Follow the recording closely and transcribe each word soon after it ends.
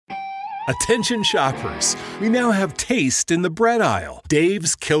Attention shoppers, we now have taste in the bread aisle.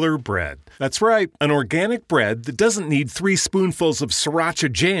 Dave's Killer Bread. That's right, an organic bread that doesn't need 3 spoonfuls of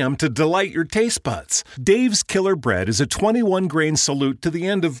sriracha jam to delight your taste buds. Dave's Killer Bread is a 21-grain salute to the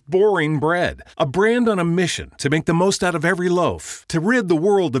end of boring bread. A brand on a mission to make the most out of every loaf, to rid the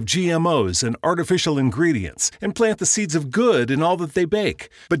world of GMOs and artificial ingredients, and plant the seeds of good in all that they bake.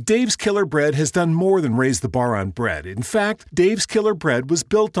 But Dave's Killer Bread has done more than raise the bar on bread. In fact, Dave's Killer Bread was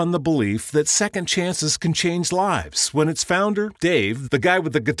built on the belief that second chances can change lives. When its founder, Dave, the guy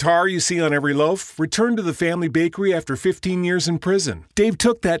with the guitar you see on every loaf, returned to the family bakery after 15 years in prison. Dave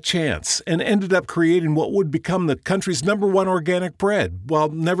took that chance and ended up creating what would become the country's #1 organic bread, while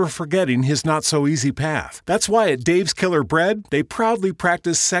never forgetting his not-so-easy path. That's why at Dave's Killer Bread, they proudly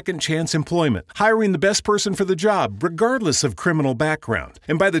practice second chance employment, hiring the best person for the job, regardless of criminal background.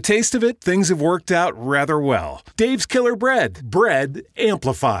 And by the taste of it, things have worked out rather well. Dave's Killer Bread. Bread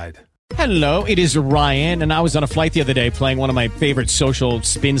amplified. Hello, it is Ryan, and I was on a flight the other day playing one of my favorite social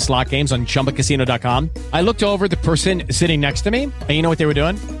spin slot games on ChumbaCasino.com. I looked over at the person sitting next to me, and you know what they were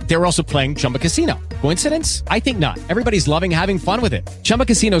doing? They were also playing Chumba Casino. Coincidence? I think not. Everybody's loving having fun with it. Chumba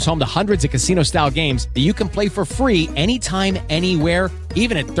Casino is home to hundreds of casino-style games that you can play for free anytime, anywhere,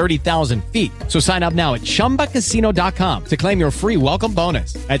 even at 30,000 feet. So sign up now at ChumbaCasino.com to claim your free welcome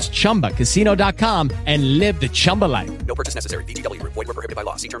bonus. That's ChumbaCasino.com and live the Chumba life. No purchase necessary. VGW. Void where prohibited by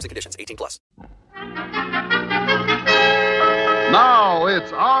law. See terms and conditions. 18+. Now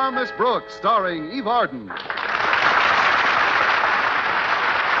it's Our Miss Brooks, starring Eve Arden.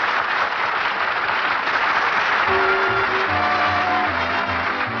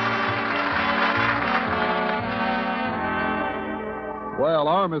 Well,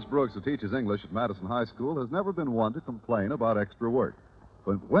 our Miss Brooks, who teaches English at Madison High School, has never been one to complain about extra work.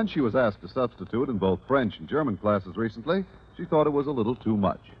 But when she was asked to substitute in both French and German classes recently, she thought it was a little too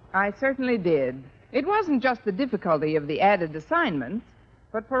much. I certainly did. It wasn't just the difficulty of the added assignments,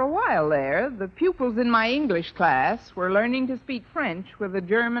 but for a while there, the pupils in my English class were learning to speak French with a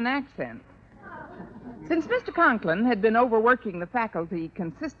German accent. Since Mr. Conklin had been overworking the faculty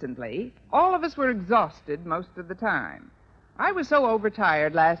consistently, all of us were exhausted most of the time. I was so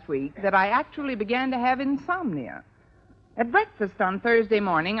overtired last week that I actually began to have insomnia. At breakfast on Thursday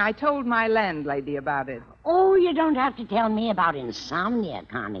morning, I told my landlady about it. Oh, you don't have to tell me about insomnia,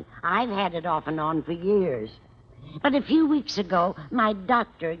 Connie. I've had it off and on for years. But a few weeks ago, my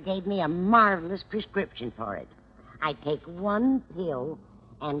doctor gave me a marvelous prescription for it. I take 1 pill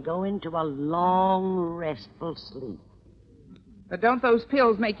and go into a long, restful sleep. But don't those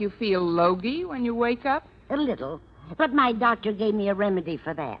pills make you feel logy when you wake up? A little. But my doctor gave me a remedy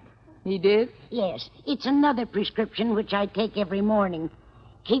for that. He did? Yes. It's another prescription which I take every morning.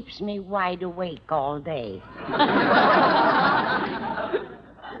 Keeps me wide awake all day.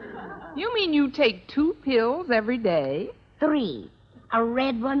 You mean you take 2 pills every day? 3. A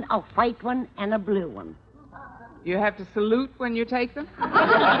red one, a white one, and a blue one. You have to salute when you take them?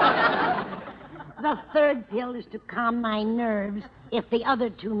 The 3rd pill is to calm my nerves if the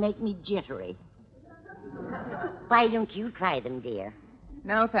other 2 make me jittery. Why don't you try them, dear?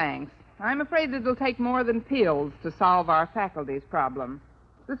 No, thanks. I'm afraid it'll take more than pills to solve our faculty's problem.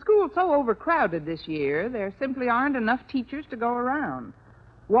 The school's so overcrowded this year, there simply aren't enough teachers to go around.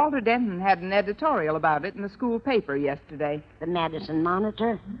 Walter Denton had an editorial about it in the school paper yesterday. The Madison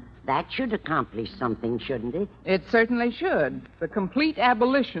Monitor? That should accomplish something, shouldn't it? It certainly should. The complete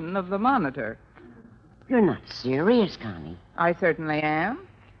abolition of the Monitor. You're not serious, Connie. I certainly am.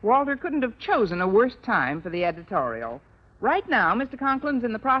 Walter couldn't have chosen a worse time for the editorial. Right now, Mr. Conklin's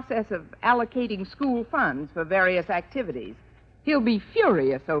in the process of allocating school funds for various activities. He'll be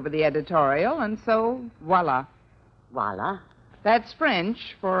furious over the editorial, and so, voila. Voila? That's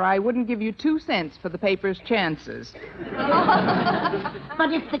French, for I wouldn't give you 2 cents for the paper's chances.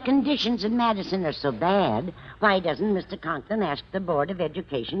 But if the conditions in Madison are so bad, why doesn't Mr. Conklin ask the Board of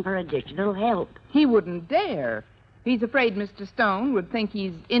Education for additional help? He wouldn't dare. He's afraid Mr. Stone would think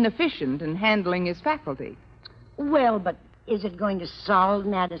he's inefficient in handling his faculty. Well, but is it going to solve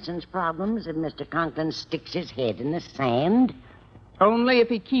Madison's problems if Mr. Conklin sticks his head in the sand? Only if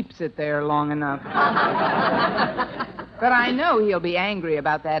he keeps it there long enough. But I know he'll be angry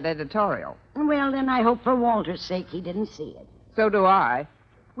about that editorial. Well, then I hope for Walter's sake he didn't see it. So do I.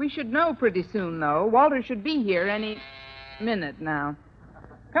 We should know pretty soon, though. Walter should be here any minute now.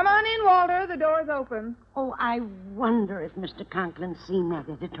 Come on in, Walter. The door's open. Oh, I wonder if Mr. Conklin's seen that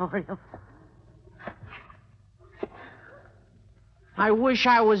editorial. I wish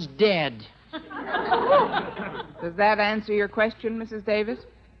I was dead. Does that answer your question, Mrs. Davis?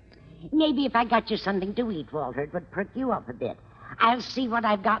 Maybe if I got you something to eat, Walter, it would perk you up a bit. I'll see what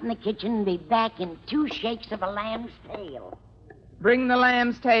I've got in the kitchen and be back in 2 shakes of a lamb's tail. Bring the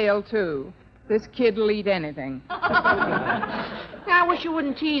lamb's tail, too. This kid'll eat anything. I wish you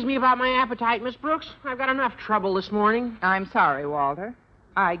wouldn't tease me about my appetite, Miss Brooks. I've got enough trouble this morning. I'm sorry, Walter.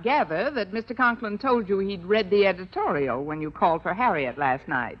 I gather that Mr. Conklin told you he'd read the editorial when you called for Harriet last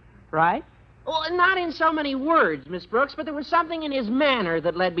night, right? Well, not in so many words, Miss Brooks, but there was something in his manner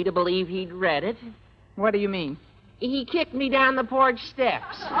that led me to believe he'd read it. What do you mean? He kicked me down the porch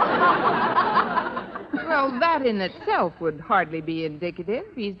steps. Well, that in itself would hardly be indicative.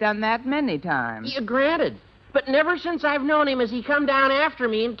 He's done that many times. Yeah, granted. But never since I've known him has he come down after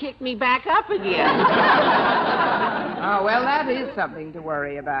me and kicked me back up again. Oh, well, that is something to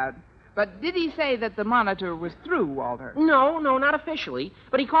worry about. But did he say that the Monitor was through, Walter? No, not officially.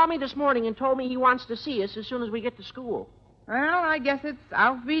 But he called me this morning and told me he wants to see us as soon as we get to school. Well, I guess it's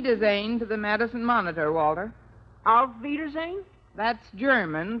Auf Wiedersehen to the Madison Monitor, Walter. Auf Wiedersehen? That's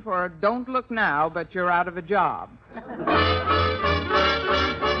German for don't look now, but you're out of a job.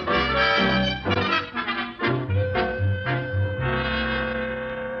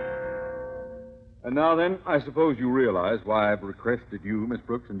 And now then, I suppose you realize why I've requested you, Miss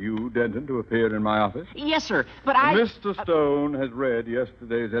Brooks, and you, Denton, to appear in my office? Yes, sir, but Mr. Stone has read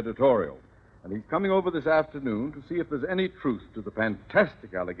yesterday's editorial, and he's coming over this afternoon to see if there's any truth to the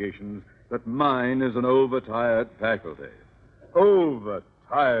fantastic allegations that mine is an overtired faculty.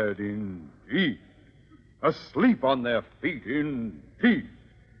 Overtired indeed. Asleep on their feet indeed.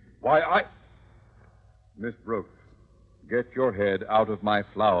 Why, Miss Brooks, get your head out of my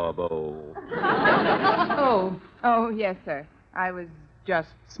flower bowl. Oh, yes, sir. I was just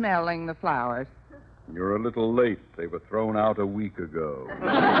smelling the flowers. You're a little late. They were thrown out a week ago.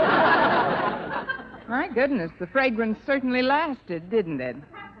 My goodness, the fragrance certainly lasted, didn't it?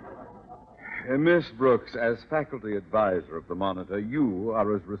 Miss Brooks, as faculty advisor of the Monitor, you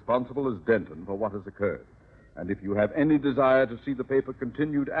are as responsible as Denton for what has occurred. And if you have any desire to see the paper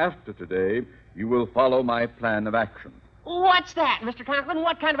continued after today, you will follow my plan of action. What's that, Mr. Conklin?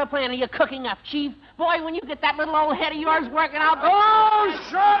 What kind of a plan are you cooking up, Chief? Boy, when you get that little old head of yours working, I'll... Oh,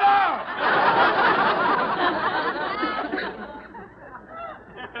 shut up!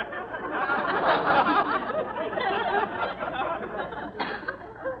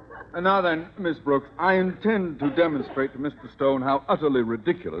 And now then, Miss Brooks, I intend to demonstrate to Mr. Stone how utterly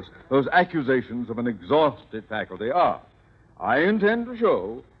ridiculous those accusations of an exhausted faculty are. I intend to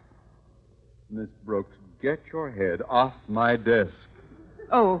show... Miss Brooks, get your head off my desk.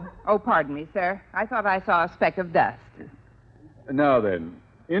 Oh, pardon me, sir. I thought I saw a speck of dust. Now then,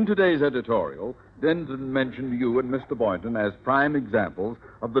 in today's editorial, Denton mentioned you and Mr. Boynton as prime examples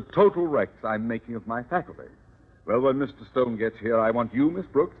of the total wrecks I'm making of my faculty. Well, when Mr. Stone gets here, I want you, Miss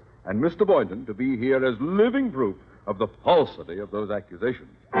Brooks, and Mr. Boynton to be here as living proof of the falsity of those accusations.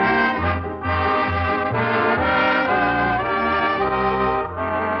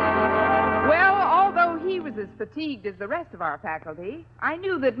 Well, although he was as fatigued as the rest of our faculty, I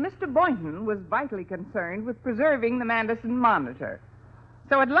knew that Mr. Boynton was vitally concerned with preserving the Madison Monitor.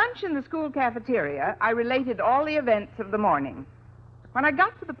 So at lunch in the school cafeteria, I related all the events of the morning. When I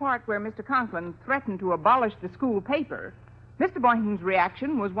got to the part where Mr. Conklin threatened to abolish the school paper, Mr. Boynton's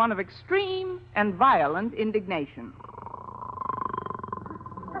reaction was one of extreme and violent indignation.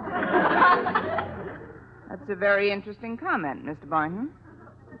 That's a very interesting comment, Mr. Boynton.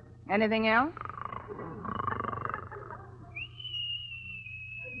 Anything else?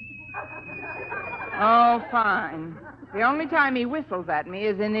 Oh, fine. The only time he whistles at me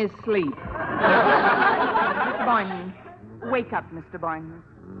is in his sleep. Mr. Boynton, wake up, Mr. Boynton.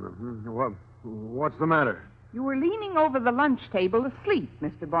 What's the matter? You were leaning over the lunch table asleep,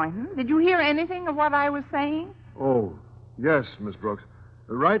 Mr. Boynton. Did you hear anything of what I was saying? Oh, yes, Miss Brooks.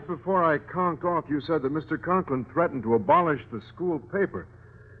 Right before I conked off, you said that Mr. Conklin threatened to abolish the school paper.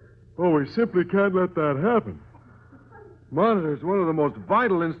 Oh, we simply can't let that happen. Monitor's one of the most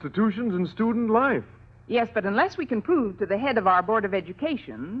vital institutions in student life. Yes, but unless we can prove to the head of our Board of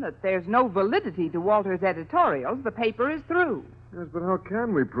Education that there's no validity to Walter's editorials, the paper is through. Yes, but how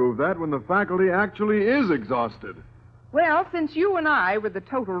can we prove that when the faculty actually is exhausted? Well, since you and I were the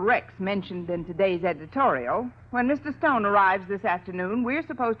total wrecks mentioned in today's editorial, when Mr. Stone arrives this afternoon, we're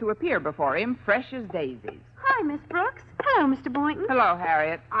supposed to appear before him fresh as daisies. Hi, Miss Brooks. Hello, Mr. Boynton. Hello,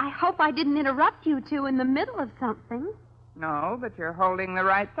 Harriet. I hope I didn't interrupt you two in the middle of something. No, but you're holding the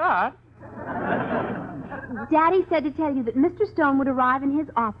right thought. Daddy said to tell you that Mr. Stone would arrive in his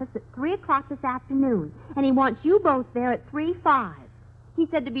office at 3 o'clock this afternoon, and he wants you both there at 3:05. He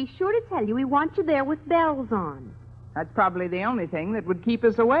said to be sure to tell you he wants you there with bells on. That's probably the only thing that would keep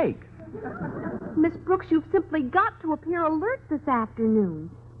us awake. Miss Brooks, you've simply got to appear alert this afternoon.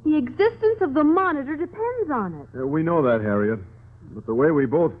 The existence of the monitor depends on it. We know that, Harriet. But the way we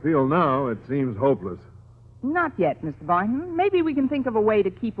both feel now, it seems hopeless. Not yet, Mr. Boynton. Maybe we can think of a way to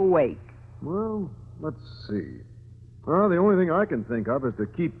keep awake. Well, let's see. Well, the only thing I can think of is to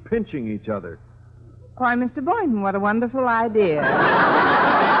keep pinching each other. Why, Mr. Boynton, what a wonderful idea.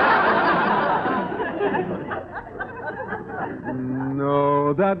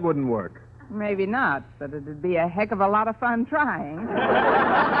 No, that wouldn't work. Maybe not, but it'd be a heck of a lot of fun trying.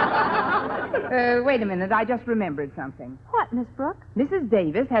 Wait a minute. I just remembered something. What, Miss Brooks? Mrs.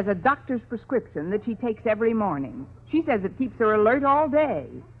 Davis has a doctor's prescription that she takes every morning. She says it keeps her alert all day.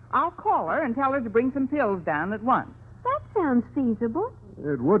 I'll call her and tell her to bring some pills down at once. That sounds feasible.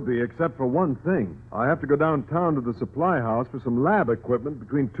 It would be, except for one thing. I have to go downtown to the supply house for some lab equipment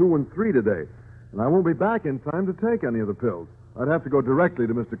between 2 and 3 today. And I won't be back in time to take any of the pills. I'd have to go directly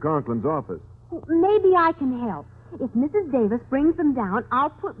to Mr. Conklin's office. Well, maybe I can help. If Mrs. Davis brings them down, I'll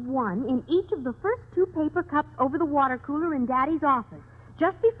put one in each of the first 2 paper cups over the water cooler in Daddy's office,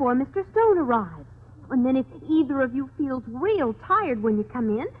 just before Mr. Stone arrives. And then if either of you feels real tired when you come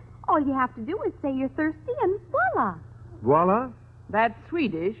in, all you have to do is say you're thirsty and voila. Voila? That's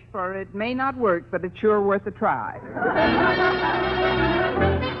Swedish, for it may not work, but it's sure worth a try.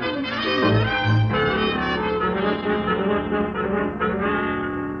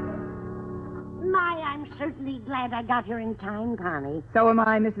 I'm certainly glad I got here in time, Connie. So am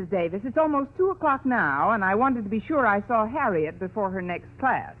I, Mrs. Davis. It's almost 2 o'clock now, and I wanted to be sure I saw Harriet before her next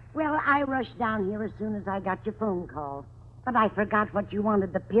class. Well, I rushed down here as soon as I got your phone call. But I forgot what you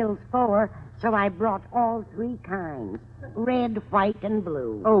wanted the pills for, so I brought all 3 kinds. Red, white, and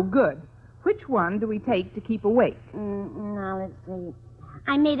blue. Oh, good. Which one do we take to keep awake? Now, let's see.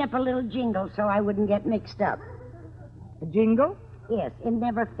 I made up a little jingle so I wouldn't get mixed up. A jingle? Yes, it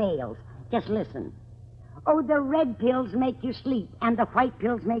never fails. Just listen. Oh, the red pills make you sleep, and the white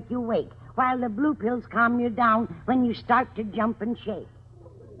pills make you wake, while the blue pills calm you down when you start to jump and shake.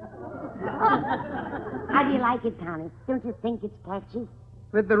 How do you like it, Connie? Don't you think it's catchy?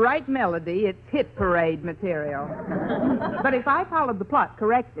 With the right melody, it's hit parade material. But if I followed the plot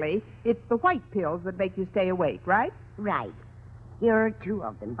correctly, it's the white pills that make you stay awake, right? Right. Here are 2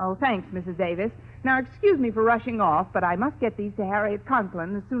 of them. Oh, thanks, Mrs. Davis. Now, excuse me for rushing off, but I must get these to Harriet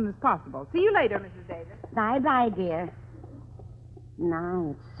Conklin as soon as possible. See you later, Mrs. Davis. Bye-bye, dear.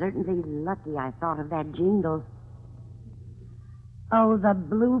 Now, it's certainly lucky I thought of that jingle. Oh, the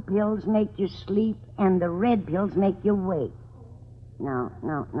blue pills make you sleep, and the red pills make you wake. No,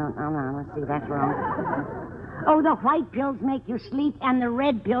 let's see, that's wrong. Oh, the white pills make you sleep, and the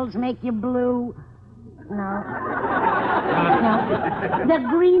red pills make you blue. No. The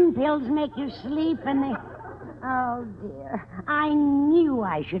green pills make you sleep, and the... Oh, dear. I knew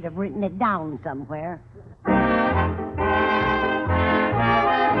I should have written it down somewhere.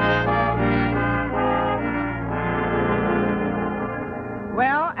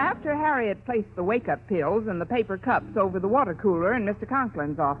 Well, after Harriet placed the wake-up pills and the paper cups over the water cooler in Mr.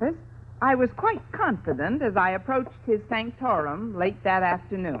 Conklin's office, I was quite confident as I approached his sanctorum late that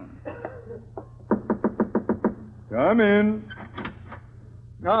afternoon. Come in.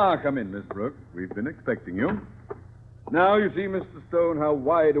 Come in, Miss Brooks. We've been expecting you. Now you see, Mr. Stone, how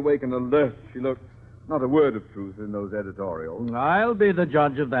wide awake and alert she looks. Not a word of truth in those editorials. I'll be the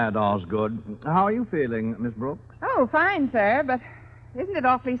judge of that, Osgood. How are you feeling, Miss Brooks? Oh, fine, sir, but isn't it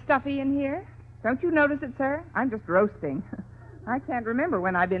awfully stuffy in here? Don't you notice it, sir? I'm just roasting. I can't remember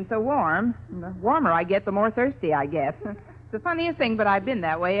when I've been so warm. And the warmer I get, the more thirsty I get. It's the funniest thing, but I've been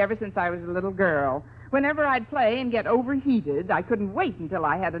that way ever since I was a little girl. Whenever I'd play and get overheated, I couldn't wait until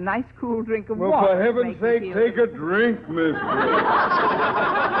I had a nice cool drink of water. Well, for heaven's sake, take a drink, Miss Brooks.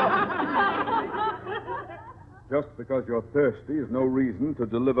 Just because you're thirsty is no reason to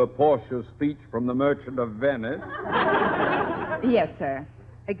deliver Portia's speech from the Merchant of Venice. Yes, sir.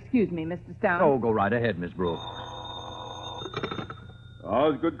 Excuse me, Mr. Stone. Oh, go right ahead, Miss Brooks.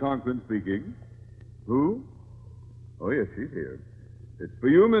 Osgood Conklin speaking. Who? Oh, yes, she's here. It's for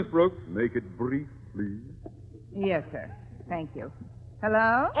you, Miss Brooks. Make it brief, please. Yes, sir. Thank you.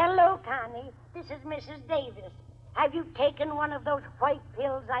 Hello? Hello, Connie. This is Mrs. Davis. Have you taken one of those white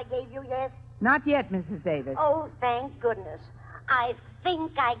pills I gave you yet? Not yet, Mrs. Davis. Oh, thank goodness. I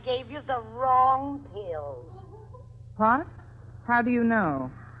think I gave you the wrong pills. What? How do you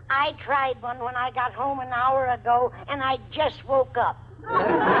know? I tried one when I got home an hour ago, and I just woke up.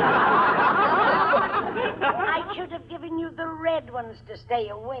 I should have given you the red ones to stay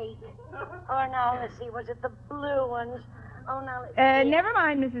awake. Or now, let's see, was it the blue ones? Oh, now, let's see. Never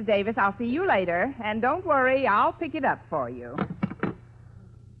mind, Mrs. Davis. I'll see you later. And don't worry, I'll pick it up for you.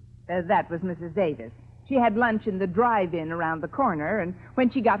 That was Mrs. Davis. She had lunch in the drive-in around the corner, and when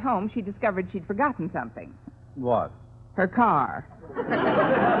she got home, she discovered she'd forgotten something. What? Her car.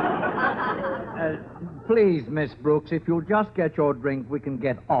 Please, Miss Brooks, if you'll just get your drink, we can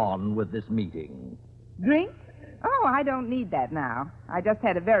get on with this meeting. Drink? Oh, I don't need that now. I just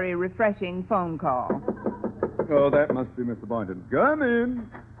had a very refreshing phone call. Oh, that must be Mr. Boynton. Come in.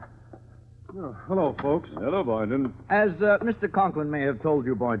 Oh, hello, folks. Hello, Boynton. As Mr. Conklin may have told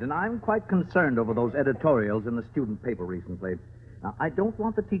you, Boynton, I'm quite concerned over those editorials in the student paper recently. Now, I don't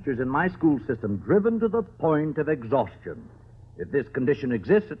want the teachers in my school system driven to the point of exhaustion. If this condition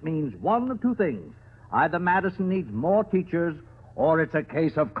exists, it means one of two things. Either Madison needs more teachers, or it's a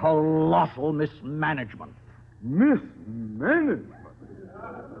case of colossal mismanagement. Mismanagement?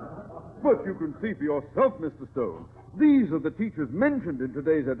 But you can see for yourself, Mr. Stone. These are the teachers mentioned in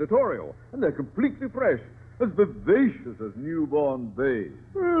today's editorial, and they're completely fresh, as vivacious as newborn babes.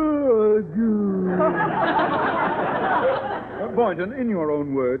 Boynton, in your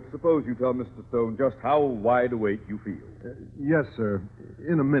own words, suppose you tell Mr. Stone just how wide awake you feel. Yes, sir.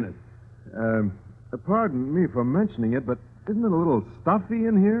 In a minute. Pardon me for mentioning it, but isn't it a little stuffy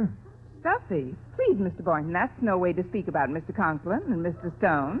in here? Stuffy? Please, Mr. Boynton, that's no way to speak about Mr. Conklin and Mr.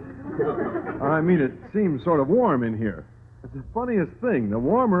 Stone. I mean, it seems sort of warm in here. It's the funniest thing. The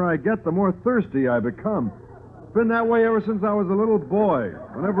warmer I get, the more thirsty I become. It's been that way ever since I was a little boy.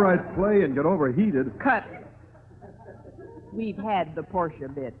 Whenever I'd play and get overheated... Cut. We've had the Portia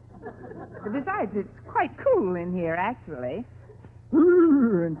bit. Besides, it's quite cool in here, actually.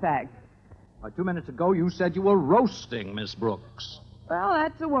 In fact. 2 minutes ago, you said you were roasting, Miss Brooks. Well,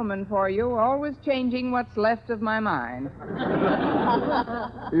 that's a woman for you, always changing what's left of my mind.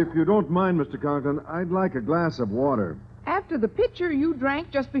 If you don't mind, Mr. Conklin, I'd like a glass of water. After the pitcher you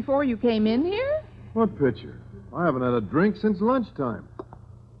drank just before you came in here? What pitcher? I haven't had a drink since lunchtime.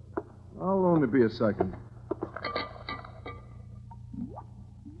 I'll only be a second.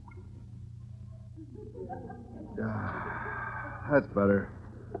 That's better.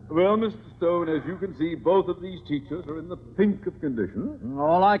 Well, Mr. Stone, as you can see, both of these teachers are in the pink of condition.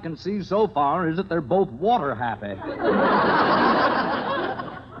 All I can see so far is that they're both water happy.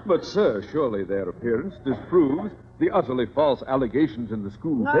 But, sir, surely their appearance disproves the utterly false allegations in the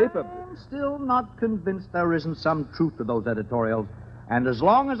school paper. I'm still not convinced there isn't some truth to those editorials. And as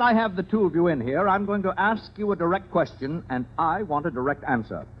long as I have the two of you in here, I'm going to ask you a direct question, and I want a direct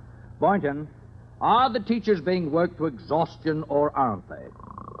answer. Boynton, are the teachers being worked to exhaustion, or aren't they?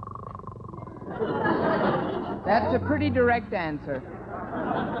 That's a pretty direct answer.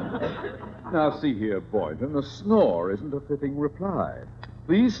 Now, see here, Boynton, a snore isn't a fitting reply.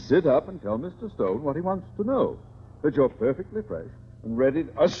 Please sit up and tell Mr. Stone what he wants to know. That you're perfectly fresh and ready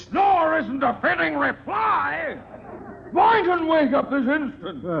to... A snore isn't a fitting reply! Boynton, wake up this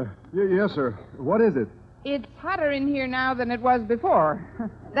instant! Yes, sir. What is it? It's hotter in here now than it was before.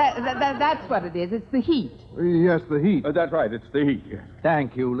 That's what it is. It's the heat. Yes, the heat. That's right. It's the heat, yes.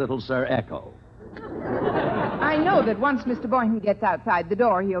 Thank you, little Sir Echo. I know that once Mr. Boynton gets outside the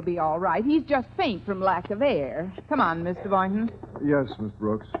door, he'll be all right. He's just faint from lack of air. Come on, Mr. Boynton. Yes, Miss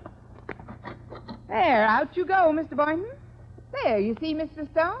Brooks. There, out you go, Mr. Boynton. There, you see, Mr.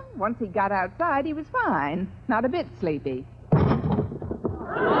 Stone? Once he got outside, he was fine. Not a bit sleepy.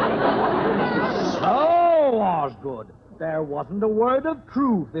 So, Osgood, there wasn't a word of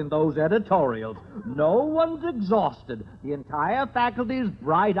truth in those editorials. No one's exhausted. The entire faculty's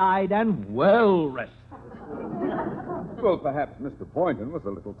bright-eyed and well-rested. Well, perhaps Mr. Boynton was a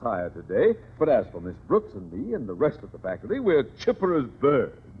little tired today, but as for Miss Brooks and me and the rest of the faculty, we're chipper as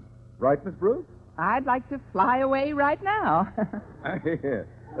birds. Right, Miss Brooks? I'd like to fly away right now.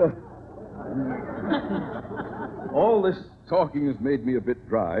 All this talking has made me a bit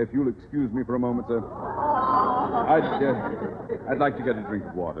dry. If you'll excuse me for a moment, sir. I'd like to get a drink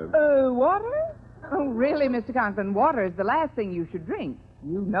of water. Water? Oh, really, Mr. Conklin, water is the last thing you should drink.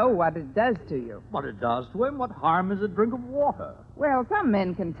 You know what it does to you. What it does to him? What harm is a drink of water? Well, some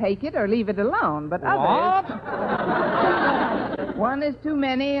men can take it or leave it alone, but others... One is too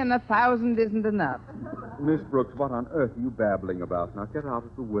many and 1,000 isn't enough. Miss Brooks, what on earth are you babbling about? Now, get out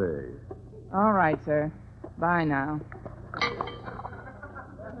of the way. All right, sir. Bye now.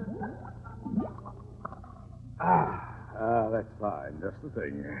 That's fine. Just the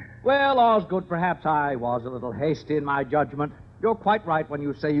thing. Well, Osgood, perhaps I was a little hasty in my judgment. You're quite right when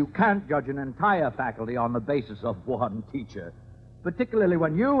you say you can't judge an entire faculty on the basis of one teacher. Particularly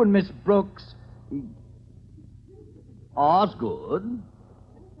when you and Miss Brooks... Osgood?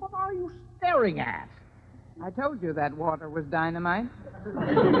 What are you staring at? I told you that water was dynamite.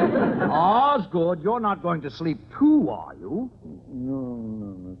 Osgood, you're not going to sleep too, are you?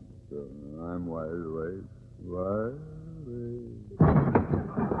 No. I'm wide awake. Wide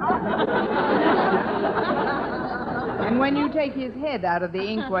And when you take his head out of the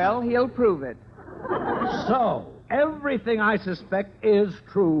inkwell, he'll prove it. So, everything I suspect is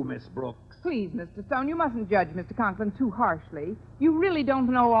true, Miss Brooks. Please, Mr. Stone, you mustn't judge Mr. Conklin too harshly. You really don't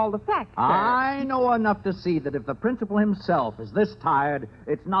know all the facts, sir. I know enough to see that if the principal himself is this tired,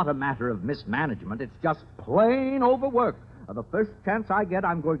 it's not a matter of mismanagement. It's just plain overwork. The first chance I get,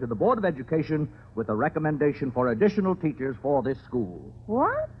 I'm going to the Board of Education with a recommendation for additional teachers for this school.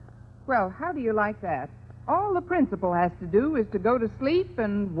 What? Well, how do you like that? All the principal has to do is to go to sleep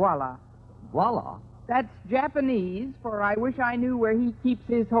and voila. Voila. That's Japanese for I wish I knew where he keeps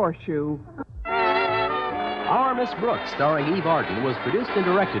his horseshoe. Our Miss Brooks, starring Eve Arden, was produced and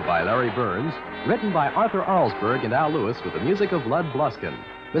directed by Larry Burns, written by Arthur Arlsberg and Al Lewis with the music of Lud Bluskin.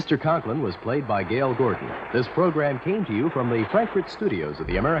 Mr. Conklin was played by Gail Gordon. This program came to you from the Frankfurt studios of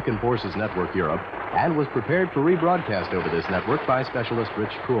the American Forces Network Europe and was prepared for rebroadcast over this network by specialist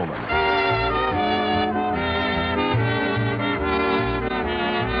Rich Kuhlman.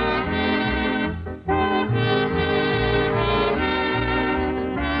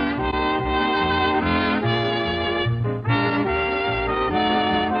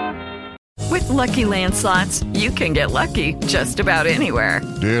 With Lucky Land Slots, you can get lucky just about anywhere.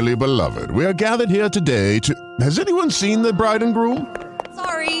 Dearly beloved, we are gathered here today to... Has anyone seen the bride and groom?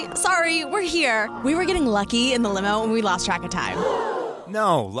 Sorry, we're here. We were getting lucky in the limo and we lost track of time.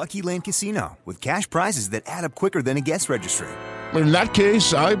 No, Lucky Land Casino, with cash prizes that add up quicker than a guest registry. In that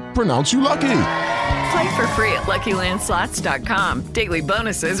case, I pronounce you lucky. Play for free at LuckyLandSlots.com. Daily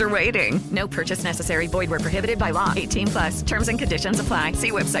bonuses are waiting. No purchase necessary. Void where prohibited by law. 18+. Terms and conditions apply.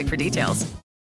 See website for details.